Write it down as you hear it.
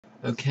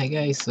Okay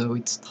guys, so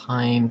it's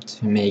time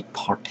to make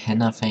part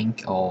 10 I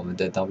think of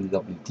the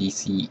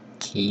WWDC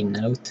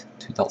Keynote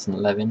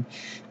 2011.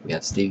 We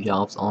have Steve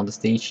Jobs on the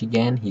stage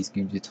again. He's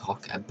going to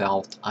talk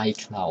about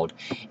iCloud,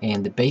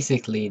 and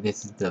basically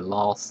this is the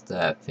last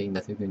thing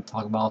that we're going to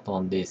talk about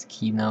on this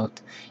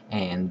keynote.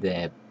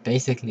 And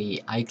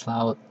basically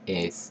iCloud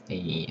is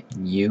a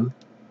new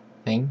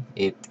thing.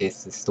 It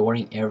is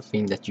storing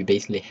everything that you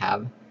basically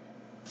have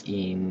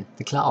in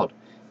the cloud.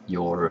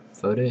 Your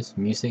photos,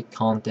 music,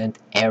 content,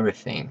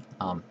 everything.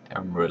 I'm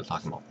really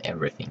talking about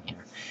everything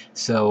here.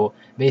 So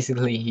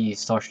basically he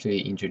starts to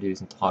introduce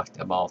and talk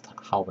about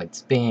how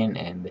it's been,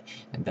 and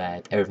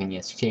that everything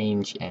has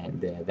changed,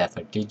 and that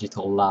our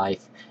digital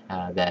life,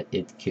 that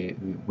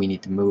we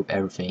need to move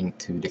everything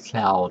to the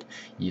cloud,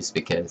 just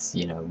because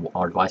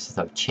our devices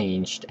have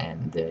changed,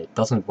 and it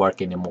doesn't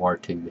work anymore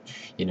to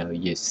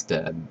use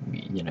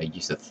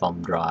a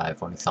thumb drive,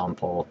 for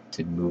example,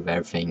 to move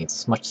everything.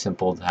 It's much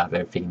simpler to have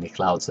everything in the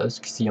cloud. So as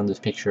you can see on this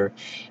picture,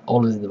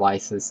 all of the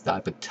devices, the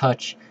iPod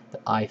Touch, the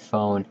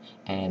iPhone,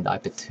 and the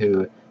iPad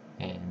 2,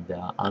 and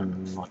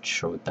I'm not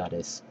sure what that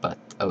is, but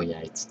oh yeah,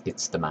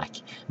 it's the Mac.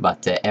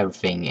 But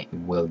everything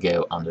will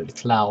go under the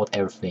cloud.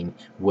 Everything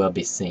will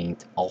be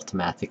synced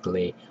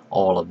automatically.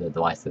 All of the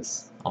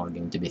devices are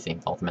going to be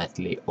synced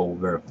automatically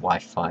over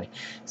Wi-Fi.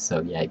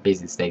 So yeah, it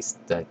basically states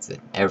that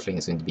everything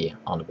is going to be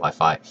on the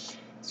Wi-Fi.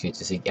 It's going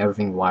to sync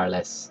everything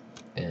wireless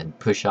and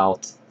push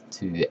out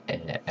to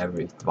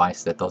every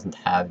device that doesn't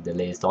have the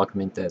latest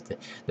document. That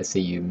let's say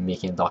you're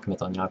making a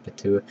document on your iPad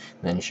 2,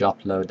 then you should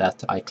upload that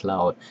to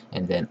iCloud,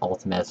 and then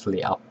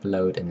automatically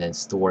upload and then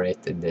store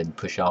it, and then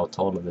push out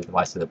all of the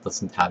devices that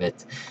doesn't have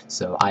it.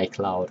 So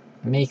iCloud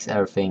makes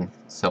everything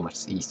so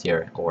much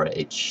easier, or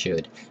it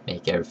should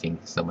make everything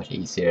so much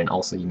easier. And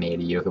also you made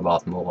a joke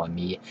about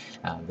MobileMe,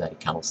 that it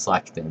kind of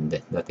sucked, and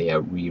that they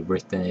have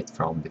rewritten it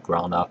from the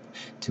ground up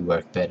to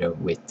work better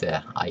with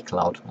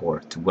iCloud, or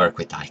to work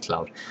with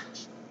iCloud.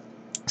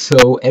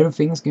 So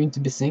everything's going to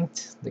be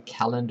synced: the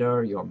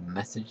calendar, your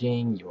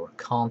messaging, your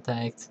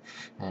contacts,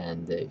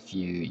 and if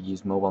you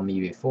use MobileMe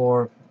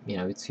before,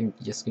 it's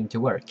just going to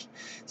work.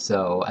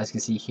 So as you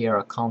can see here,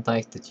 a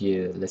contact that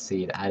you, let's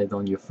say, added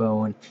on your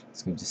phone,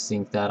 it's going to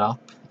sync that up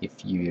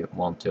if you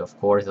want to, of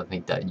course. I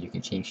think that you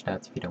can change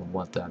that if you don't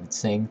want to have it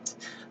synced.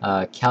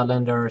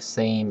 Calendar,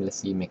 same. Let's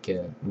say you make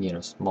a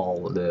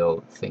small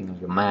little thing on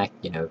your Mac,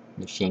 you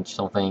change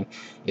something,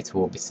 it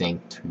will be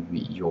synced to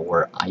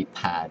your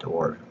iPad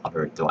or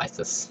other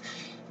devices.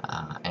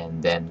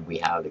 And then we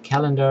have the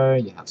calendar,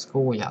 you have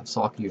school, you have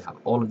soccer, you have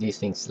all of these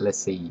things. Let's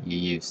say you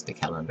use the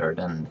calendar,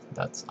 then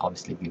that's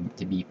obviously going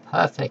to be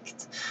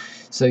perfect.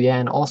 So yeah,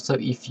 and also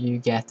if you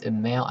get a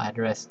mail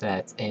address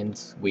that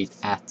ends with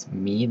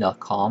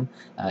 @me.com,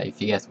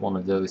 if you get one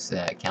of those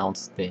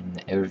accounts,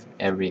 then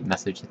every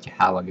message that you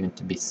have are going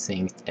to be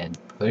synced and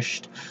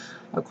pushed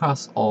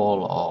across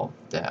all of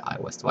the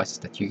iOS devices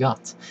that you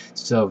got.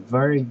 So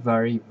very,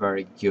 very,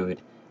 very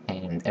good.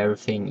 And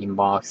everything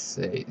inbox,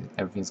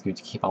 everything's going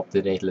to keep up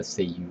to date. Let's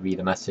say you read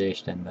a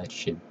message, then that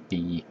should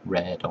be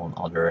read on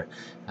other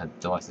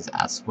devices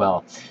as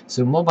well.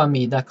 So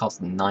MobileMe, that costs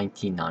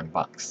 99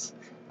 bucks,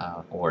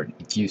 or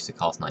it used to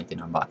cost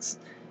 99 bucks,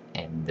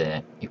 and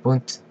it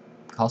won't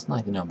cost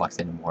 99 bucks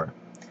anymore.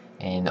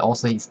 And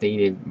also he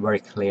stated very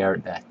clear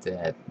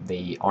that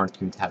they aren't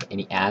going to have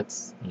any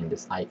ads in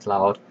this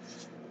iCloud.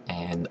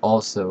 And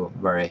also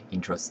very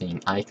interesting,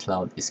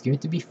 iCloud is going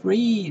to be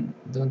free,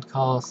 don't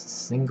cost a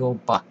single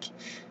buck.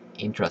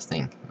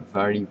 Interesting,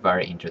 very,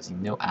 very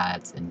interesting. No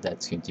ads, and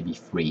that's going to be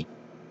free.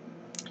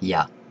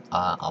 Yeah,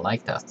 I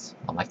like that.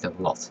 I like that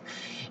a lot.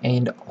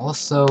 And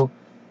also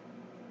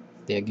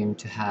they're going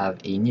to have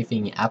a new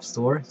thing in App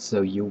Store,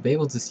 so you'll be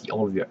able to see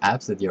all of your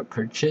apps that you're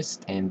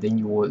purchased, and then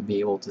you will be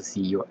able to see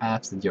your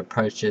apps that you're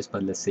purchased.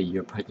 But let's say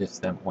you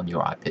purchased them on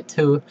your iPad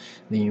 2,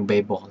 then you'll be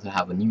able to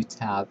have a new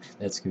tab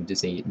that's going to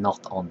say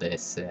not on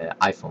this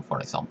iPhone, for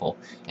example,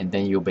 and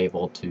then you'll be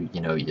able to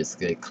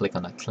just click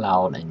on the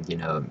cloud, and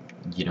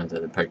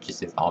that the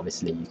purchases,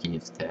 obviously you can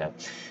just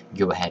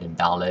go ahead and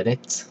download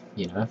it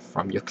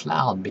from your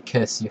cloud,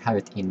 because you have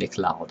it in the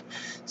cloud.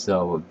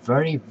 So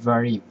very,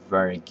 very,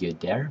 very good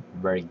there,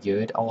 very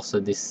good.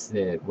 Also this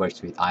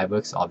works with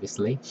iBooks,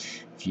 obviously.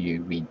 If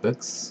you read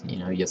books,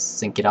 just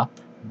sync it up,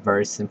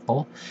 very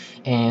simple.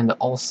 And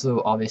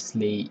also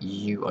obviously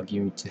you are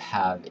going to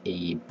have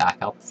a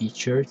backup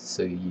feature,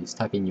 so you just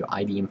type in your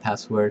ID and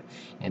password,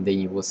 and then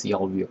you will see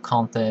all of your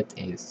content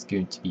is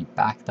going to be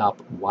backed up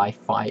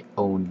Wi-Fi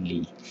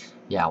only.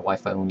 Yeah,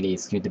 Wi-Fi only.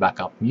 Is going to back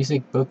up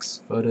music,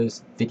 books,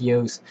 photos,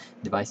 videos,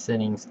 device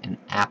settings, and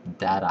app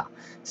data.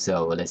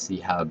 So let's see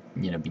how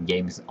been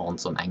games on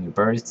some Angry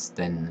Birds,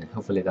 then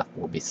hopefully that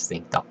will be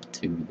synced up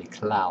to the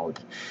cloud,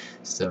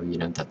 so you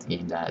don't have to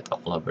game that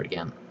all over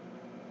again.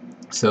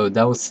 So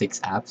that was 6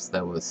 apps.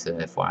 That was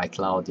for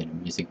iCloud,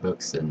 music,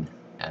 books, and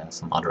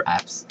some other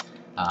apps.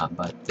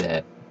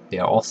 But they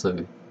are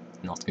also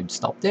not going to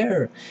stop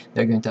there.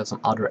 They're going to have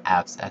some other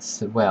apps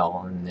as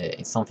well, and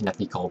it's something that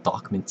we call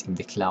documents in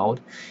the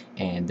cloud.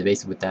 And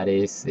basically what that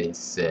is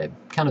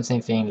kind of the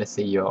same thing. Let's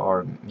say you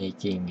are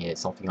making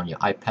something on your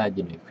iPad,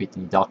 you create a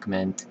new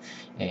document,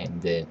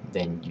 and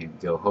then you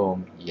go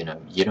home. You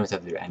don't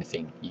have to do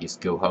anything. You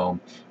just go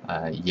home.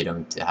 You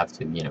don't have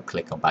to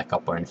click on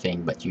backup or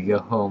anything, but you go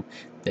home,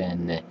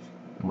 then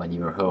when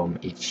you're home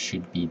it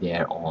should be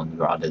there on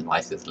your other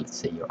devices, let's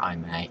say your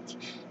iMac,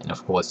 and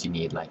of course you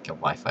need like a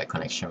Wi-Fi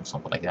connection or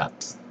something like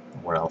that,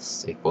 or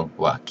else it won't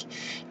work.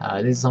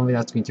 This is something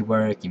that's going to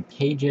work in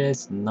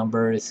Pages,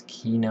 Numbers,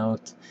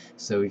 Keynote.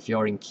 So if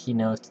you're in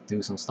Keynote,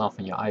 do some stuff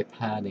on your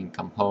iPad and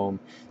come home,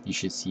 you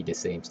should see the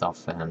same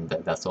stuff, and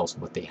that's also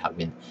what they have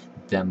been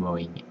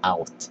demoing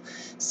out.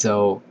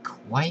 So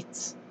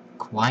quite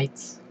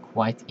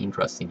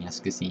interesting. As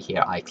you can see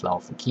here,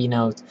 iCloud for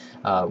Keynote.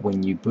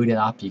 When you boot it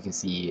up, you can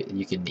see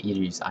you can either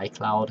use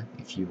iCloud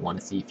if you want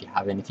to see if you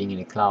have anything in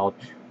the cloud,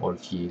 or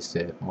if you just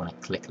want to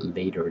click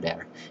later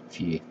there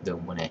if you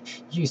don't want to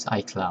use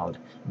iCloud.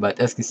 But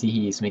as you can see,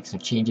 he's making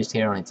some changes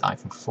here on his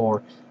iPhone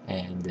 4,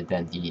 and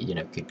then he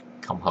could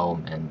come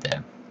home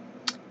and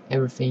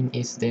everything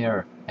is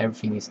there.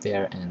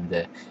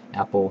 And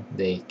Apple,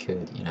 they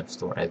could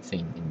store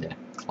everything in the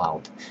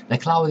cloud. The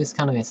cloud is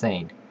kind of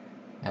insane.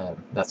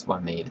 That's why I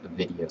made a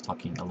video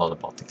talking a lot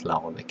about the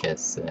cloud,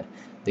 because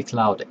the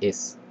cloud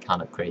is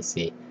kind of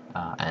crazy,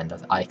 and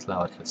that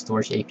iCloud have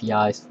storage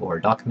APIs for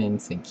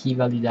documents and key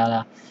value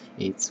data.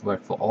 It's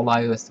worked for all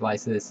iOS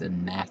devices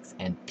and Macs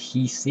and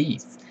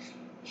PCs.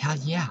 Hell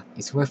yeah,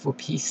 it's worked for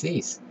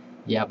PCs.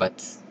 Yeah,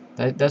 but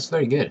that's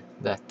very good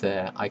that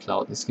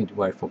iCloud is going to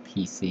work for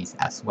PCs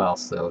as well,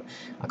 so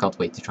I can't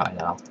wait to try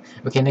that out.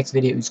 Okay, next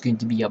video is going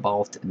to be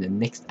about the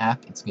next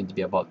app. It's going to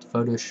be about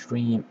photo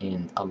stream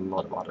and a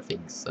lot of other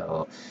things,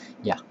 so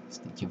yeah,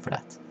 stay tuned for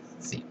that.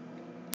 See you.